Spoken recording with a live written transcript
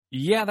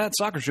Yeah, That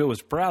Soccer Show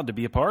is proud to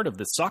be a part of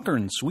the Soccer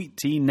and Sweet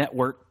Tea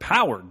Network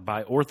powered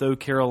by Ortho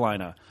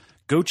Carolina.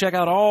 Go check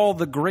out all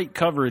the great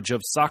coverage of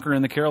soccer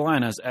in the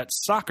Carolinas at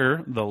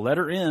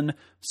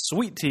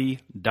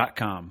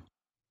soccer.sweettea.com.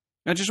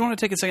 I just want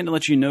to take a second to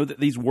let you know that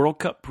these World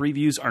Cup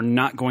previews are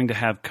not going to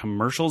have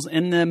commercials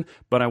in them,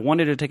 but I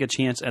wanted to take a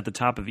chance at the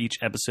top of each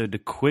episode to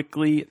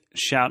quickly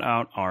shout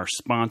out our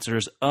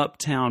sponsors,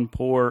 Uptown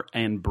Pour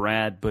and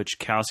Brad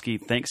Butchkowski.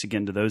 Thanks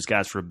again to those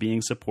guys for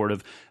being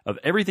supportive of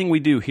everything we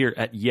do here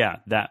at Yeah,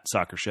 That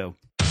Soccer Show.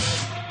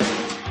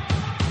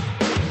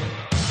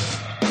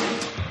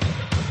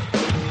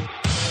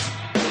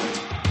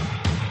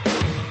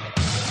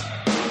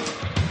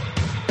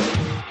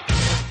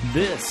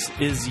 This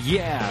is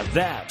Yeah,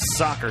 That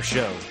Soccer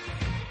Show,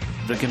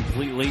 the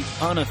completely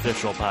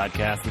unofficial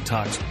podcast that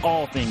talks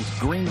all things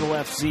Greenville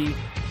FC,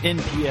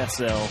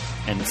 NPSL,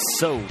 and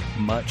so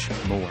much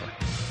more.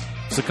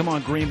 So come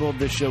on, Greenville,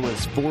 this show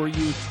is for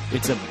you,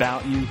 it's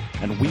about you,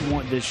 and we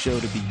want this show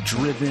to be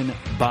driven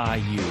by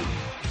you.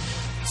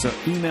 So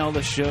email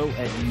the show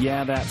at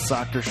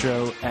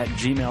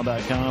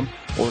yeahthatsoccershow@gmail.com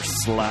or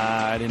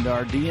slide into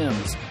our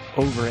DMs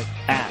over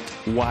at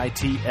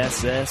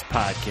YTSS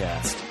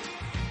Podcast.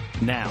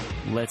 Now,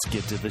 let's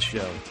get to the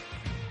show.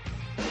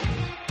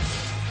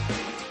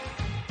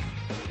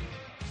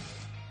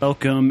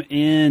 Welcome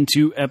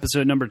into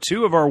episode number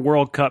 2 of our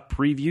World Cup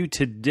preview.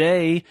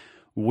 Today,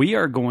 we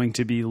are going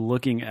to be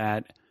looking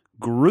at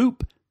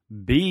Group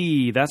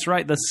B. That's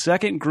right, the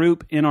second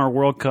group in our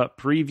World Cup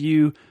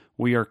preview.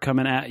 We are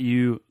coming at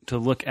you to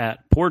look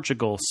at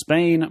Portugal,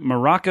 Spain,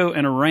 Morocco,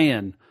 and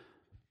Iran.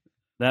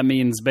 That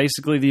means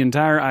basically the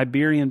entire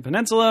Iberian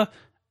Peninsula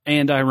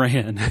and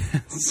Iran.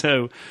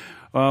 So,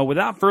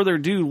 without further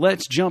ado,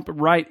 let's jump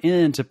right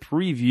into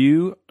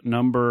preview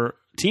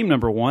team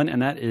number 1,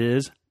 and that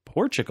is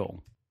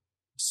Portugal.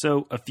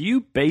 So a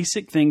few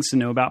basic things to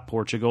know about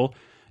Portugal.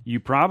 You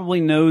probably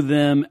know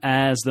them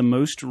as the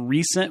most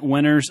recent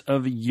winners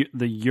of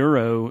the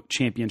Euro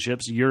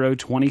Championships, Euro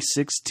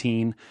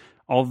 2016.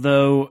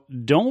 Although,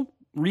 don't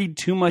read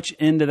too much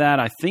into that.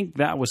 I think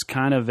that was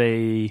kind of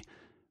a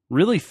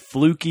really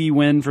fluky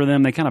win for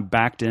them. They kind of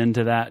backed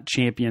into that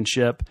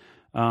championship.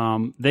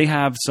 They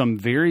have some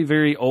very,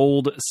 very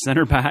old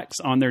center backs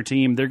on their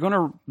team. They're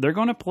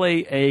gonna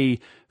play a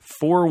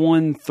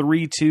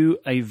 4-1-3-2,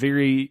 a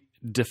very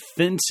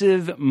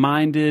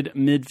defensive-minded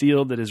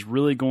midfield that is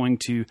really going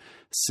to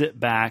sit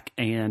back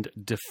and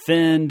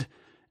defend.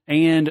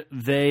 And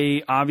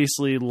they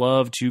obviously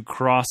love to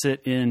cross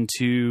it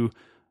into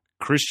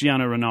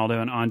Cristiano Ronaldo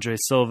and Andre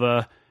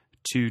Silva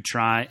to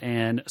try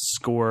and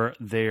score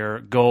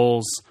their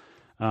goals.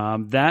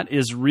 That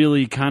is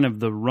really kind of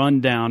the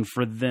rundown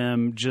for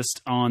them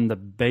just on the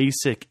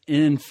basic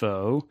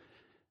info.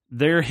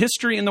 Their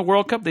history in the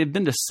World Cup, they've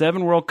been to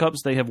 7 World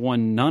Cups. They have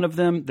won none of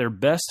them. Their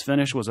best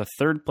finish was a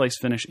 3rd-place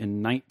finish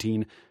in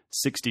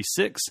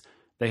 1966.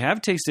 They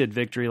have tasted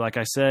victory, like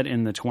I said,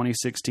 in the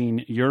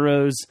 2016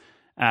 Euros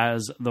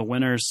as the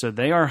winners. So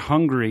they are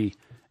hungry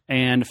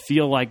and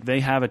feel like they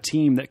have a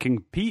team that can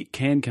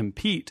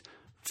compete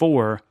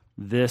for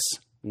this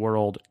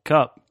World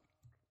Cup.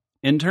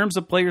 In terms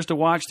of players to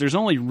watch, there's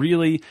only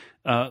really,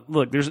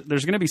 there's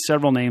going to be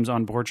several names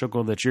on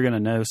Portugal that you're going to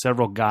know,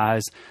 several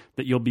guys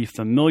that you'll be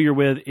familiar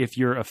with if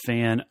you're a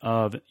fan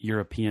of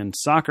European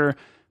soccer.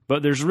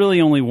 But there's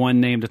really only one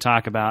name to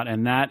talk about,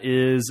 and that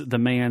is the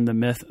man, the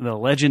myth, the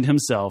legend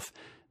himself,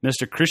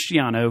 Mr.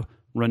 Cristiano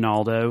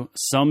Ronaldo.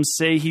 Some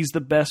say he's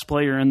the best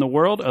player in the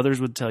world.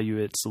 Others would tell you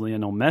it's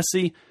Lionel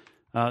Messi.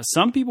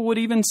 Some people would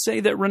even say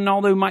that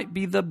Ronaldo might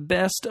be the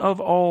best of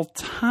all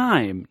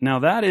time. Now,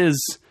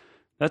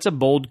 that's a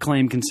bold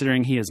claim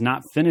considering he has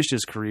not finished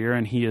his career,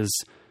 and he is,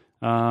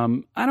 I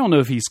don't know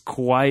if he's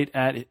quite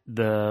at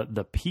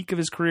the peak of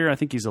his career. I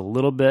think he's a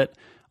little bit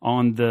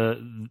on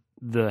the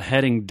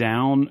heading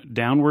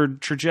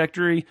downward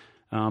trajectory.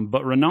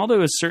 But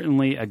Ronaldo is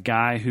certainly a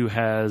guy who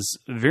has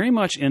very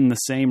much in the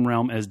same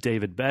realm as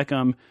David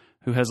Beckham,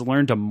 who has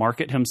learned to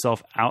market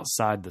himself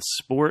outside the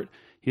sport.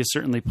 He has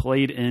certainly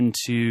played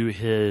into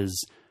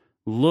his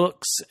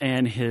looks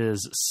and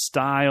his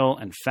style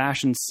and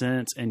fashion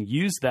sense and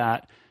use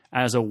that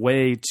as a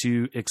way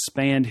to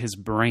expand his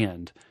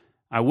brand.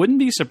 I wouldn't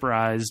be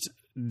surprised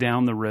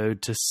down the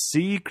road to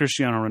see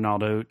Cristiano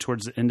Ronaldo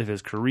towards the end of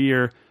his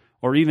career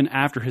or even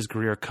after his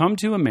career come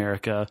to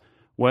America,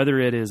 whether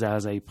it is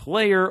as a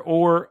player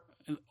or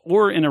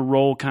in a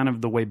role kind of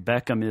the way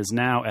Beckham is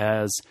now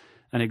as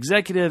an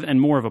executive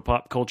and more of a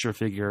pop culture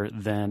figure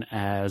than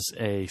as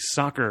a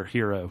soccer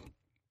hero.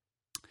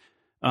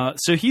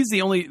 So he's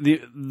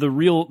the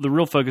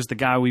real focus, the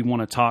guy we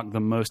want to talk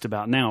the most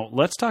about. Now,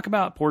 let's talk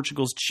about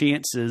Portugal's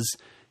chances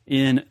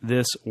in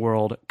this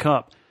World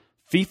Cup.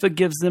 FIFA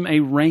gives them a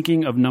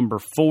ranking of number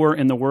 4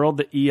 in the world.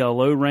 The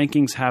ELO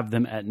rankings have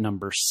them at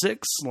number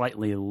 6,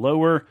 slightly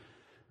lower.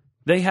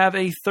 They have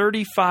a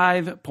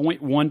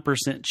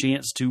 35.1%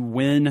 chance to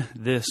win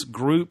this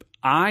group.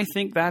 I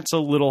think that's a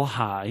little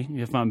high,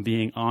 if I'm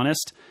being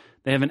honest.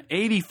 They have an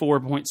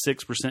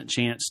 84.6%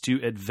 chance to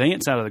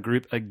advance out of the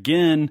group.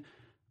 Again,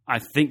 I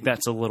think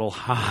that's a little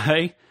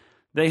high.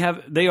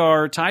 They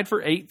are tied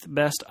for 8th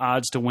best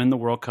odds to win the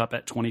World Cup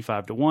at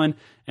 25-1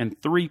 and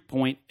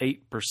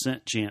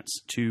 3.8%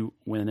 chance to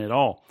win it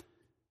all.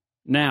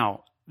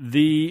 Now,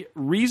 the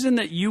reason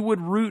that you would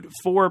root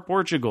for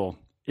Portugal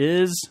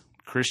is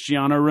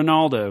Cristiano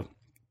Ronaldo.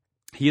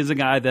 He is a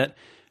guy that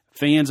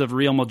fans of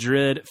Real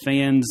Madrid,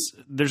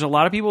 there's a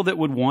lot of people that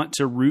would want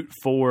to root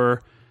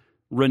for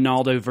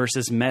Ronaldo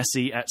versus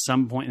Messi at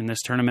some point in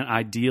this tournament,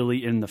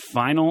 ideally in the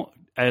final,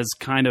 as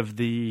kind of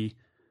the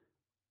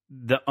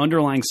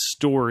underlying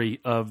story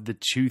of the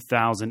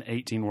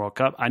 2018 World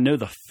Cup. I know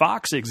the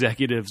Fox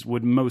executives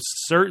would most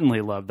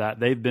certainly love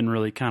that. They've been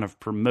really kind of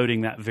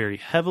promoting that very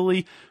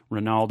heavily.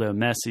 Ronaldo,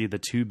 Messi, the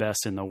two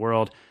best in the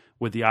world,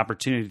 with the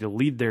opportunity to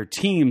lead their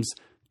teams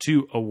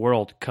to a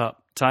World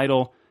Cup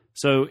title.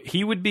 So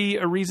he would be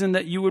a reason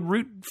that you would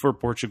root for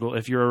Portugal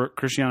if you're a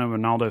Cristiano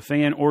Ronaldo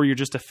fan, or you're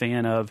just a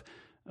fan of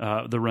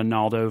the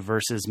Ronaldo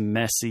versus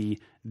Messi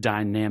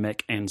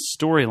dynamic and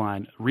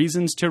storyline.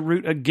 Reasons to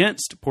root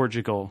against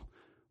Portugal.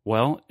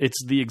 Well,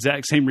 it's the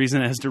exact same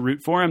reason as to root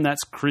for him.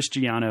 That's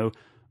Cristiano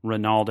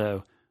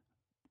Ronaldo.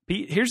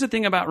 Pete, here's the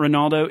thing about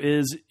Ronaldo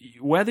is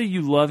whether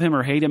you love him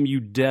or hate him, you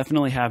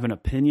definitely have an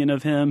opinion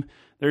of him.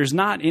 There's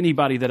not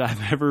anybody that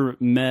I've ever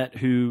met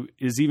who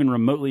is even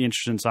remotely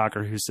interested in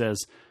soccer who says,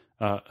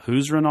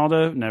 who's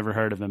Ronaldo? Never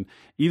heard of him.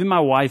 Even my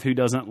wife, who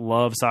doesn't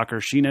love soccer,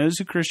 she knows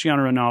who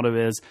Cristiano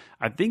Ronaldo is.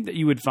 I think that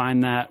you would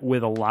find that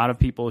with a lot of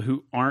people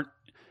who aren't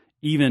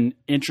even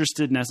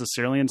interested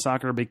necessarily in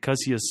soccer,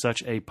 because he is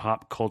such a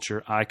pop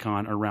culture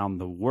icon around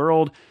the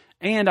world.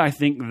 And I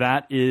think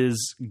that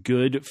is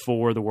good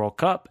for the World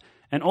Cup.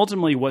 And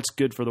ultimately, what's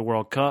good for the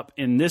World Cup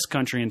in this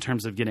country in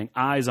terms of getting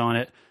eyes on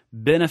it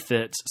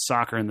benefits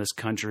soccer in this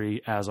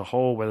country as a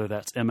whole, whether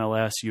that's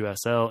MLS,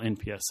 USL,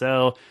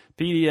 NPSL,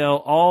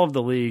 PDL, all of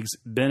the leagues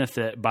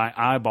benefit by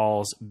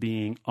eyeballs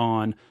being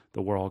on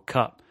the World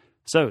Cup.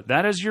 So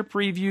that is your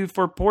preview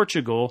for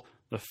Portugal,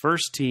 the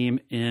first team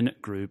in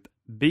Group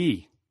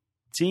B.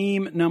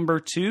 Team number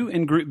 2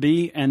 in Group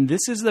B, and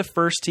this is the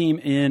first team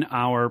in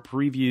our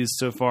previews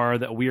so far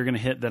that we are going to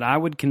hit that I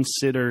would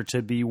consider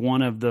to be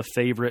one of the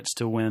favorites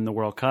to win the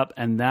World Cup,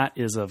 and that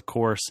is, of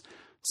course,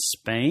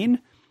 Spain.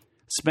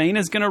 Spain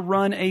is going to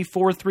run a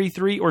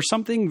 4-3-3 or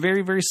something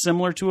very, very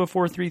similar to a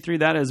 4-3-3.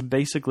 That is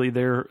basically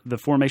the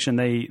formation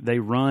they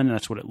run.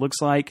 That's what it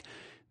looks like.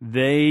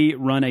 They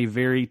run a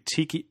very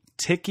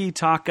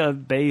tiki-taka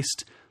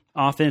based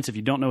offense. If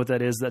you don't know what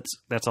that is,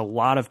 that's a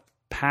lot of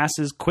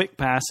passes, quick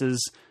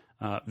passes,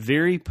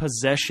 very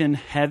possession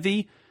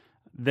heavy.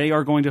 They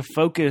are going to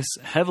focus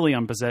heavily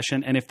on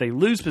possession, and if they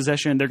lose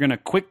possession, they're going to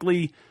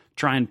quickly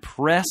try and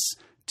press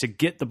to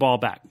get the ball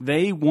back.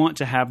 They want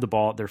to have the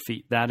ball at their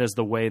feet. That's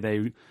the way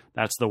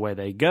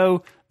they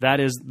go. That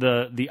is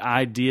the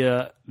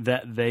idea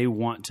that they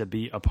want to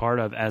be a part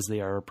of as they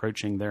are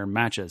approaching their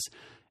matches.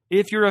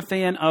 If you're a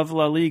fan of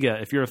La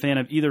Liga, if you're a fan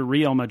of either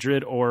Real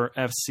Madrid or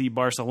FC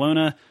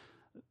Barcelona,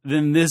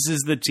 then this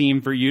is the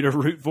team for you to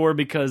root for,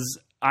 because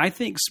I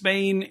think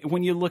Spain,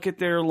 when you look at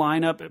their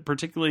lineup,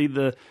 particularly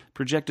the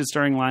projected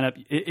starting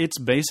lineup, it's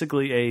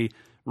basically a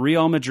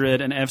Real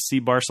Madrid and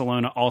FC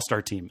Barcelona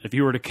all-star team. If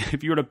you were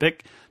to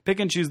pick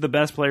and choose the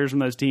best players from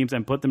those teams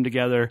and put them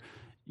together,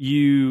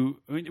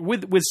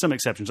 with some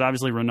exceptions.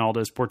 Obviously, Ronaldo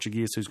is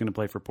Portuguese, who's going to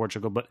play for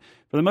Portugal, but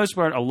for the most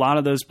part, a lot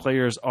of those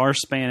players are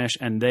Spanish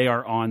and they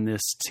are on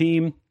this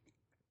team.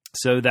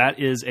 So that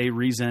is a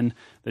reason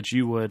that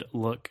you would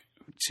look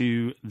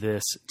to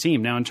this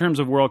team. Now, in terms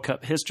of World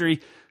Cup history,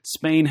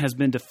 Spain has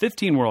been to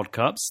 15 World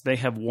Cups. They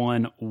have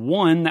won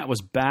one. That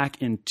was back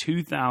in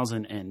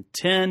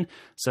 2010.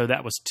 So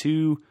that was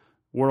 2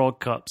 World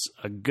Cups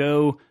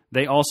ago.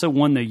 They also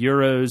won the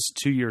Euros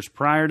 2 years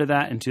prior to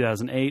that in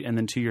 2008, and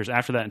then 2 years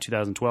after that in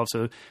 2012.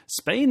 So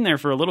Spain there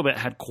for a little bit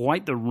had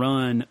quite the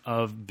run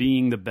of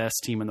being the best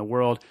team in the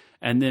world,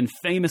 and then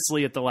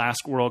famously at the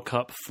last World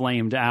Cup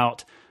flamed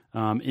out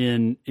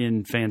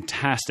in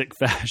fantastic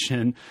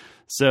fashion.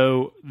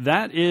 So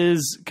that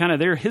is kind of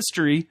their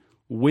history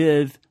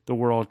with the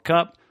World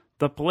Cup.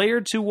 The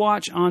player to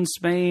watch on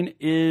Spain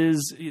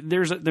is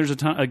there's a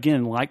ton,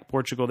 again, like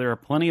Portugal, there are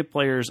plenty of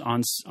players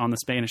on the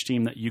Spanish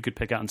team that you could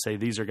pick out and say,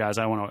 these are guys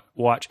I want to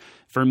watch.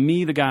 For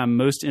me, the guy I'm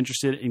most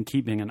interested in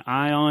keeping an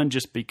eye on,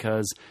 just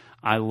because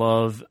I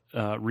love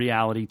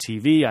reality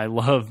TV, I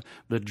love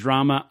the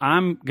drama,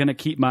 I'm going to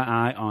keep my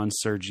eye on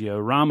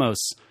Sergio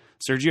Ramos.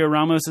 Sergio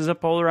Ramos is a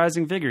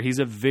polarizing figure. He's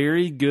a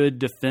very good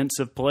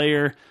defensive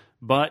player,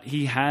 but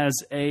he has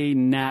a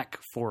knack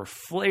for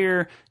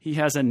flair. He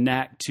has a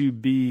knack to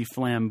be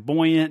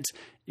flamboyant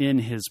in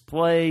his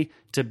play,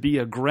 to be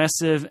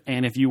aggressive.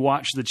 And if you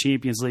watch the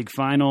Champions League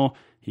final,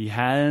 he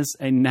has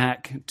a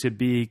knack to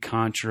be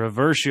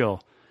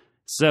controversial.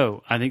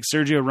 So I think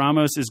Sergio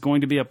Ramos is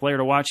going to be a player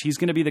to watch. He's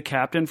going to be the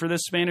captain for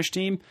this Spanish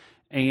team.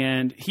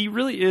 And he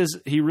really is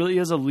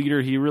a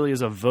leader. He really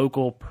is a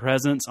vocal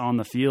presence on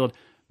the field.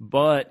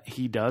 But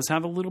he does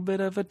have a little bit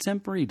of a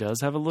temper. He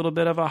does have a little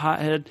bit of a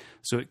hothead.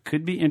 So it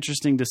could be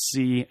interesting to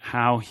see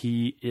how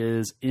he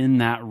is in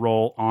that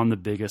role on the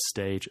biggest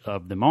stage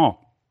of them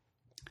all.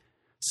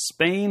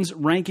 Spain's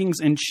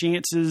rankings and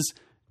chances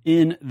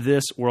in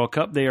this World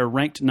Cup. They are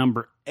ranked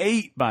number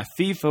 8 by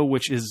FIFA,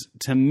 which is,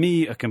 to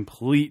me, a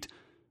complete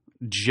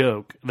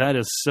joke. That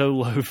is so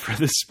low for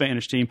the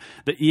Spanish team.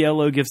 The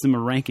ELO gives them a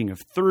ranking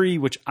of 3,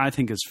 which I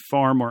think is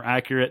far more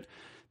accurate.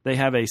 They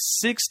have a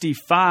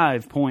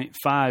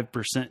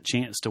 65.5%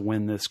 chance to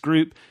win this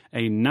group,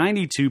 a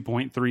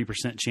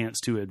 92.3%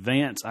 chance to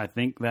advance. I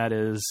think that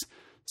is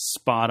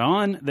spot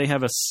on. They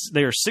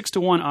are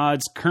 6-1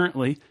 odds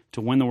currently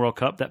to win the World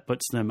Cup. That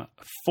puts them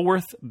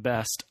 4th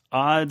best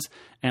odds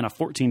and a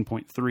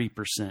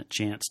 14.3%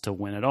 chance to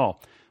win it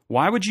all.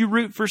 Why would you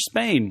root for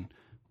Spain?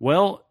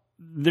 Well,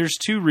 there's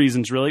 2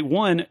 reasons really.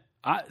 One,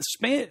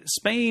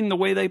 Spain, the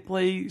way they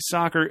play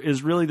soccer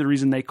is really the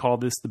reason they call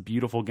this the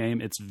beautiful game.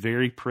 It's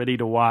very pretty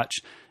to watch.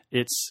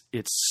 It's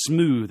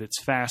smooth.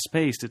 It's fast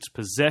paced. It's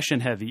possession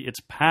heavy. It's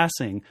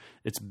passing.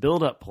 It's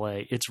build up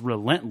play. It's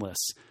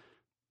relentless.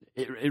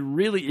 It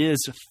really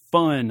is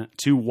fun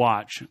to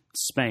watch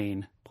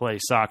Spain play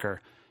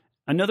soccer.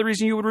 Another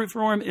reason you would root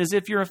for him is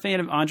if you're a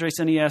fan of Andres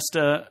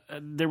Iniesta.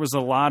 There was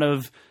a lot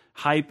of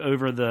hype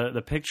over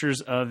the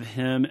pictures of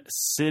him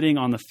sitting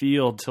on the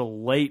field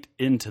till late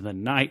into the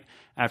night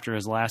after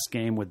his last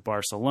game with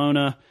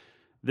Barcelona.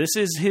 This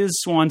is his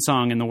swan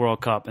song in the World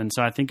Cup, and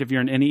so I think if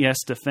you're an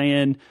Iniesta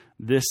fan,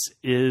 this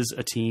is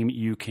a team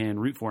you can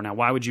root for. Now,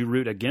 why would you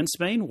root against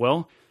Spain?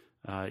 Well,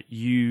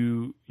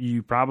 you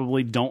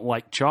probably don't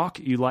like chalk.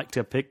 You like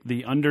to pick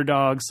the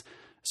underdogs.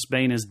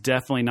 Spain is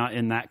definitely not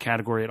in that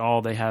category at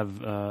all. They have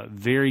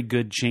very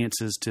good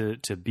chances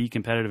to be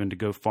competitive and to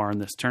go far in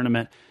this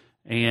tournament.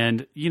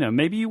 And,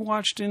 maybe you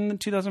watched in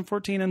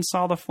 2014 and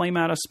saw the flame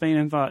out of Spain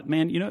and thought,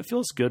 man, it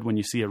feels good when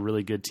you see a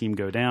really good team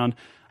go down.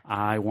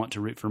 I want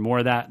to root for more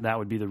of that. That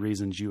would be the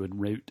reasons you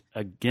would root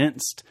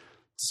against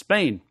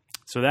Spain.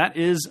 So that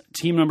is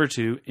team number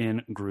 2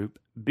 in Group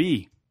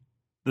B.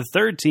 The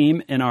third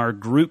team in our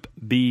Group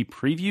B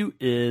preview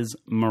is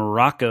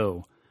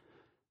Morocco.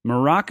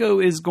 Morocco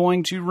is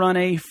going to run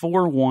a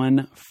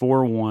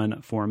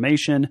 4-1-4-1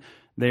 formation.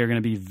 They are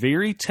going to be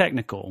very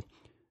technical.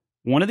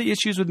 One of the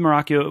issues with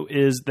Morocco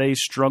is they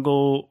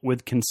struggle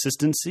with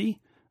consistency.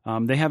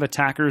 They have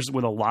attackers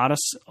with a lot of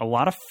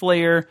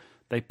flair.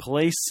 They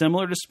play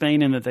similar to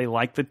Spain in that they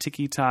like the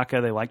tiki-taka.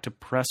 They like to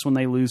press when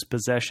they lose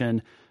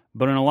possession.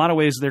 But in a lot of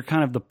ways, they're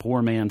kind of the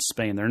poor man's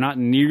Spain. They're not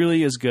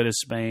nearly as good as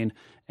Spain.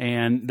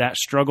 And that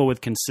struggle with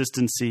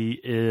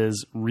consistency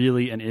is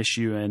really an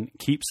issue and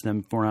keeps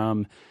them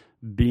from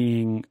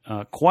being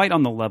quite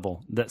on the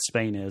level that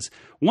Spain is.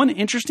 One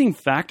interesting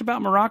fact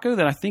about Morocco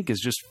that I think is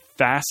just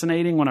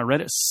fascinating when I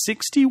read it,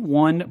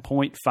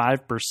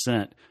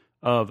 61.5%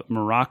 of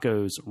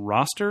Morocco's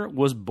roster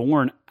was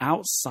born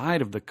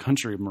outside of the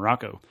country of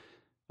Morocco.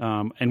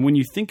 And when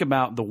you think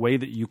about the way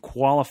that you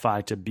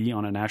qualify to be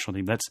on a national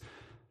team, that's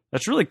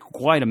really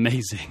quite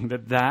amazing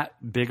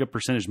that big a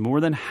percentage,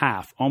 more than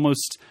half,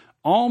 almost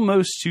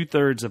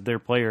 2/3 of their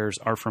players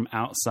are from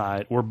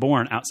outside or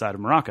born outside of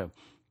Morocco.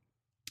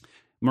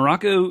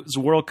 Morocco's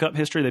World Cup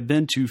history, they've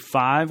been to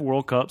 5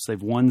 World Cups.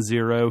 They've won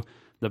 0.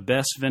 The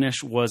best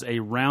finish was a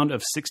round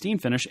of 16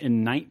 finish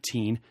in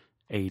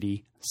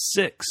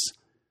 1986.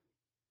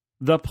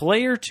 The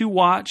player to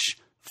watch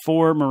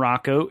for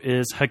Morocco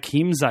is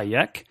Hakim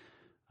Ziyech.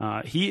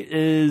 He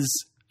is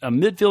a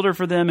midfielder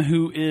for them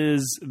who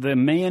is the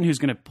man who's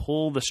going to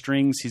pull the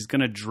strings. He's going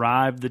to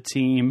drive the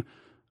team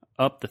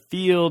up the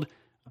field.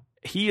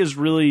 He's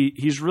really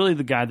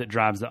the guy that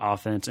drives the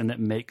offense and that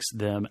makes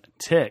them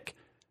tick.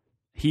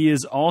 He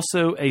is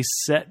also a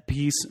set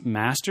piece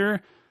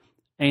master,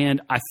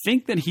 and I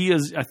think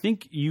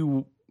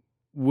you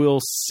will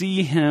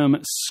see him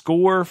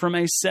score from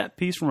a set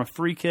piece, from a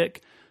free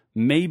kick,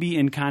 maybe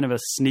in kind of a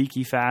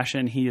sneaky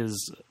fashion. He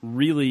is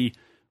really,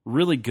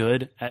 really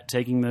good at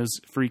taking those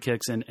free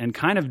kicks and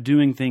kind of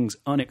doing things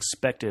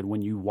unexpected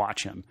when you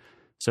watch him.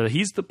 So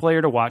he's the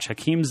player to watch,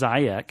 Hakim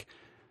Ziyech.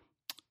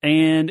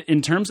 And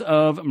in terms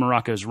of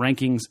Morocco's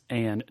rankings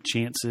and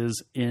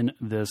chances in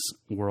this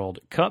World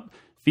Cup,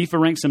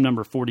 FIFA ranks them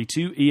number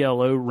 42.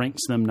 ELO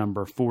ranks them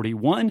number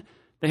 41.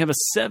 They have a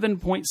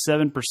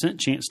 7.7%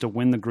 chance to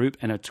win the group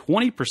and a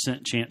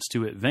 20% chance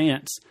to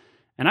advance.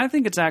 And I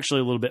think it's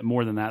actually a little bit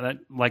more than that.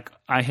 Like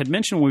I had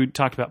mentioned when we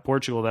talked about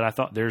Portugal, that I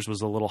thought theirs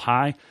was a little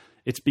high.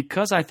 It's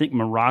because I think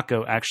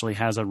Morocco actually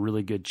has a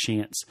really good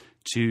chance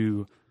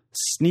to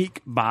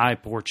sneak by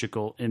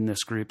Portugal in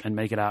this group and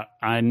make it out.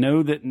 I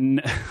know that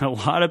a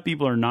lot of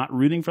people are not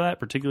rooting for that,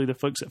 particularly the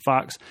folks at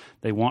Fox.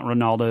 They want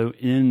Ronaldo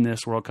in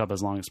this World Cup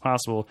as long as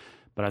possible.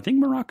 But I think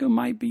Morocco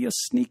might be a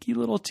sneaky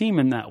little team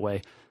in that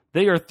way.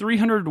 They are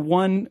 300 to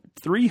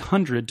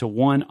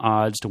 1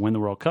 odds to win the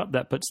World Cup.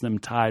 That puts them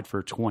tied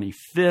for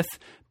 25th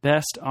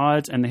best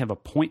odds, and they have a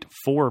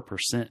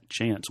 0.4%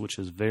 chance, which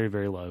is very,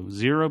 very low,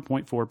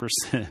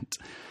 0.4%.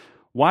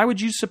 Why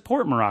would you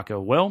support Morocco?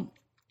 Well,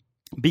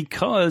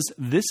 because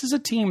this is a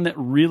team that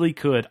really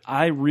could.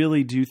 I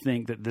really do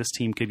think that this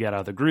team could get out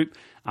of the group.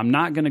 I'm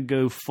not going to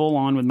go full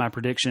on with my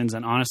predictions,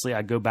 and honestly,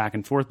 I go back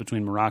and forth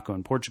between Morocco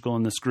and Portugal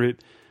in this group.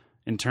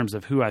 in terms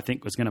of who I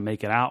think was going to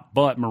make it out.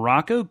 But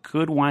Morocco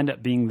could wind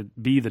up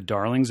be the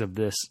darlings of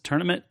this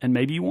tournament, and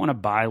maybe you want to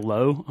buy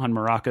low on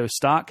Morocco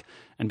stock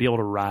and be able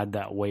to ride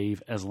that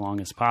wave as long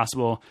as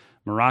possible.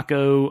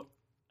 Morocco,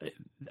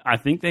 I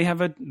think they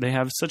have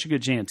such a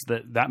good chance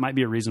that might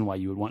be a reason why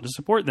you would want to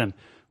support them.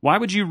 Why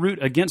would you root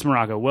against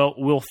Morocco? Well,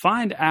 we'll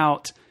find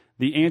out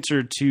the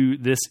answer to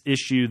this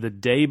issue the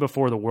day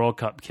before the World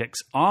Cup kicks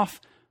off,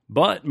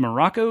 but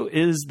Morocco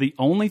is the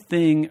only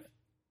thing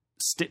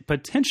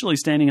potentially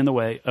standing in the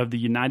way of the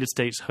United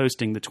States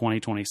hosting the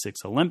 2026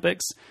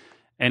 Olympics.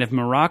 And if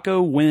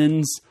Morocco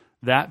wins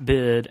that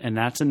bid and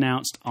that's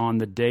announced on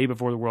the day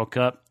before the World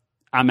Cup,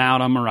 I'm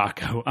out on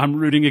Morocco. I'm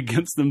rooting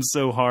against them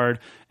so hard,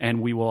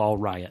 and we will all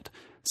riot.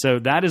 So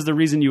that is the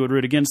reason you would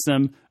root against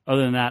them.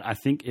 Other than that, I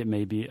think it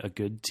may be a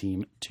good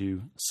team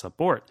to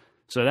support.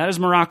 So that is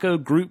Morocco,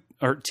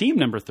 team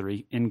number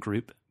 3 in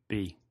Group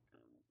B.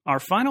 Our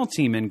final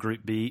team in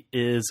Group B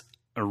is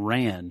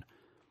Iran.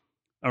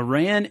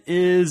 Iran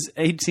is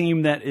a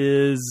team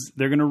they're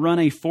going to run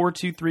a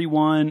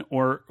 4-2-3-1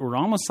 or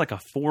almost like a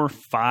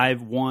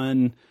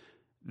 4-5-1.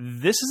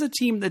 This is a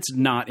team that's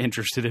not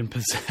interested in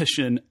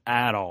possession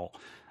at all.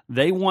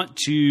 They want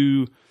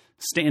to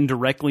stand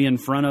directly in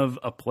front of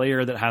a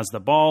player that has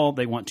the ball.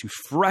 They want to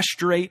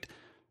frustrate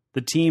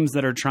the teams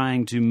that are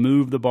trying to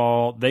move the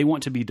ball. They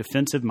want to be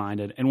defensive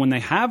minded. And when they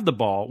have the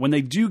ball, when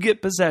they do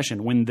get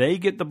possession, when they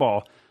get the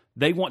ball,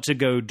 they want to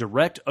go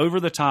direct over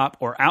the top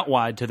or out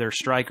wide to their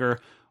striker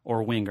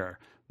or winger.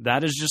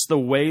 That is just the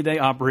way they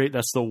operate.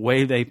 That's the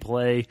way they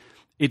play.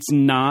 It's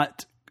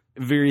not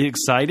very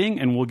exciting,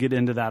 and we'll get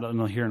into that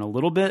here in a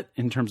little bit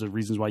in terms of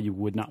reasons why you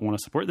would not want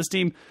to support this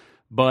team.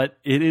 But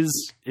it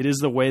is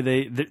the way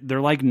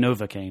they're like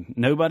Novocaine.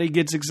 Nobody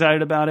gets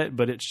excited about it,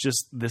 but it's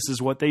just this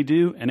is what they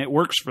do, and it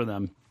works for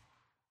them.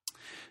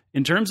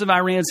 In terms of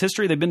Iran's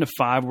history, they've been to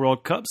 5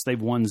 World Cups. They've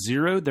won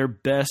 0. Their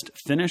best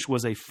finish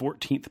was a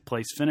 14th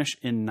place finish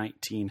in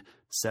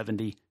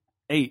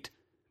 1978.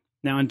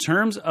 Now, in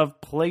terms of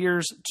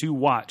players to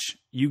watch,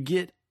 you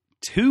get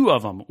 2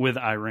 of them with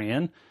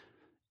Iran.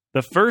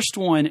 The first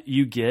one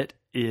you get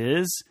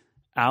is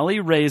Ali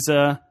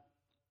Reza.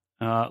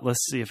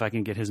 Let's see if I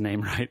can get his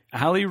name right.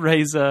 Ali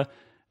Reza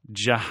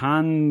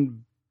Jahanbakhsh.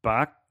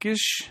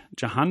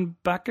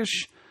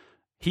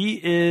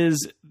 He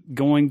is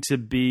going to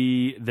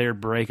be their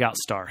breakout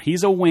star.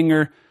 He's a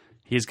winger.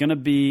 He's going to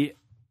be,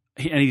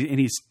 and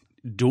he's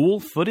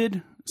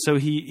dual-footed, so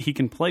he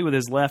can play with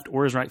his left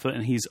or his right foot,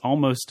 and he's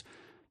almost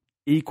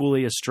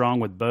equally as strong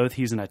with both.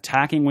 He's an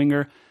attacking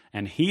winger,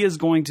 and he is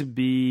going to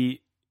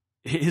be,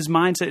 his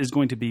mindset is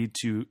going to be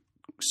to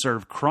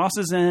serve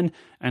crosses in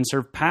and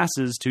serve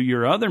passes to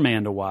your other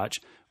man to watch,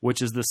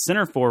 which is the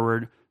center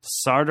forward,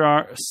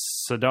 Sardar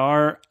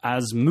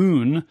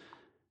Azmoun.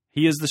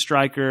 He is the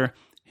striker.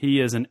 He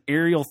is an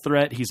aerial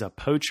threat. He's a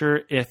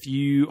poacher. If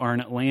you are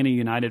an Atlanta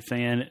United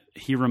fan,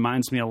 he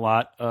reminds me a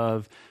lot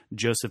of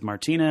Joseph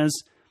Martinez.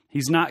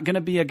 He's not going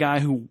to be a guy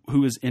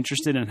who is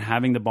interested in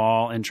having the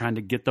ball and trying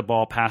to get the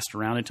ball passed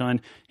around a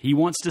ton. He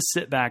wants to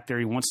sit back there.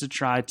 He wants to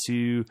try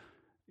to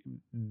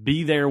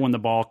be there when the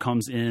ball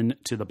comes in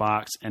to the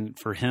box and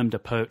for him to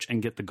poach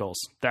and get the goals.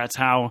 That's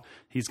how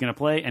he's going to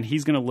play, and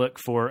he's going to look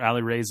for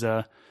Ali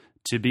Reza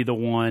to be the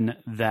one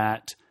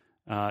that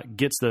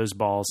gets those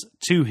balls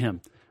to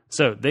him.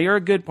 So they are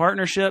a good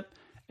partnership,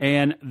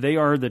 and they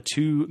are the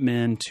 2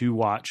 men to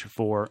watch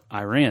for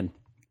Iran.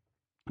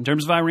 In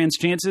terms of Iran's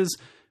chances,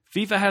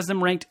 FIFA has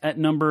them ranked at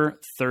number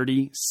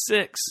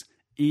 36.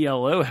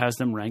 ELO has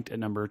them ranked at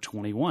number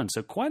 21.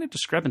 So quite a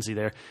discrepancy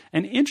there.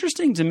 And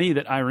interesting to me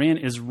that Iran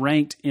is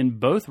ranked in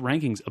both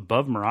rankings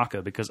above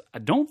Morocco, because I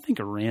don't think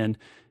Iran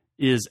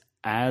is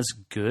as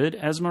good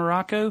as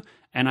Morocco.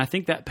 And I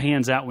think that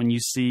pans out when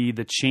you see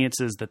the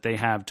chances that they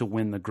have to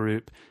win the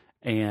group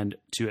and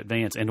to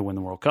advance and to win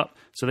the World Cup.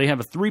 So they have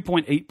a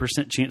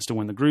 3.8% chance to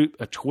win the group,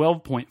 a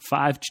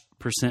 12.5%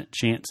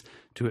 chance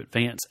to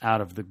advance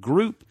out of the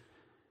group.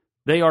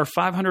 They are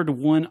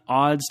 500-1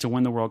 odds to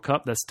win the World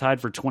Cup. That's tied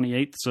for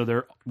 28th, so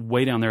they're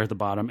way down there at the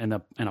bottom, and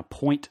a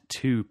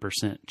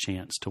 0.2%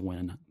 chance to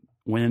win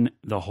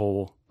the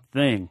whole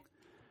thing.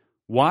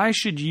 Why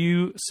should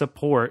you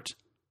support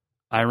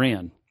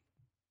Iran?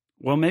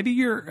 Well, maybe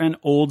you're an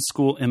old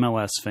school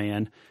MLS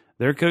fan.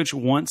 Their coach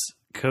once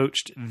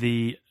coached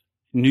the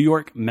New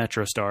York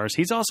Metro Stars.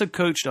 He's also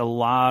coached a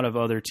lot of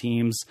other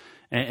teams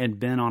and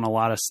been on a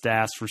lot of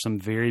staffs for some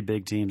very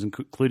big teams,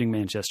 including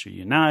Manchester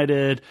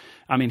United.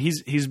 I mean,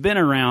 he's been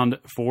around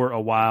for a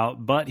while,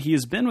 but he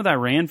has been with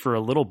Iran for a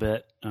little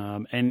bit.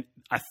 And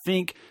I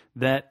think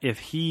that if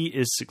he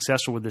is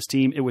successful with this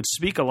team, it would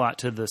speak a lot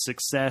to the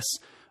success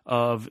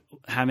of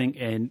having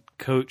a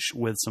coach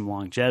with some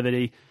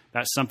longevity.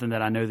 That's something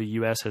that I know the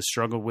U.S. has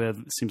struggled with.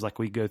 It seems like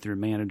we go through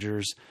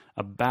managers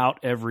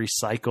about every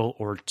cycle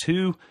or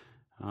two.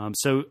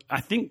 So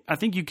I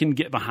think you can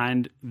get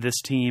behind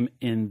this team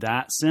in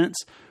that sense.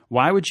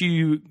 Why would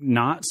you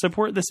not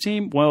support this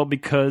team? Well,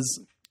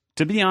 because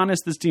to be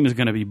honest, this team is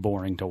going to be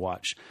boring to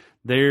watch.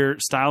 Their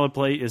style of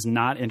play is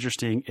not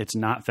interesting. It's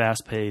not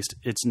fast paced.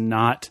 It's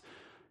not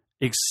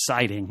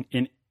exciting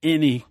in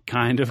any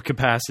kind of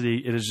capacity.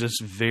 It is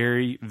just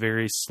very,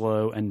 very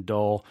slow and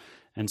dull.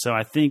 And so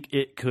I think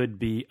it could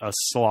be a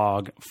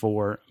slog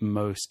for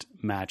most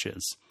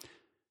matches.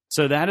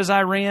 So that is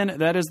Iran.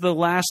 That is the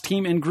last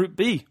team in Group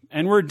B.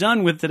 And we're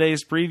done with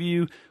today's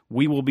preview.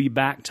 We will be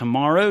back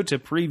tomorrow to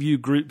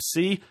preview Group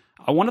C.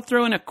 I want to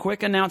throw in a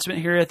quick announcement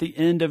here at the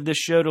end of this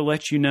show to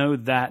let you know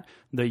that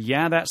the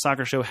Yeah That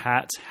Soccer Show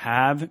hats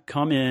have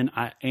come in.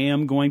 I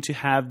am going to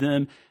have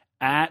them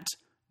at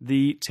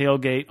the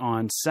tailgate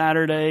on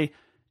Saturday.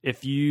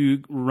 If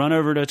you run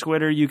over to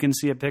Twitter, you can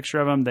see a picture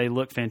of them. They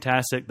look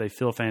fantastic. They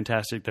feel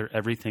fantastic. They're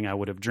everything I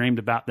would have dreamed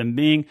about them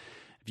being.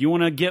 If you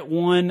want to get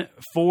one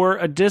for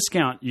a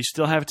discount, you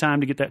still have time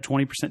to get that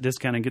 20%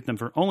 discount and get them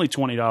for only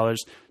 $20.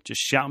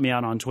 Just shout me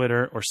out on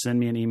Twitter or send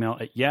me an email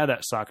at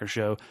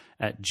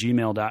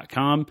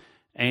yeahthatsoccershow@gmail.com.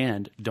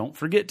 And don't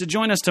forget to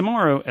join us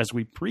tomorrow as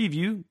we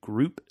preview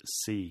Group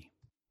C.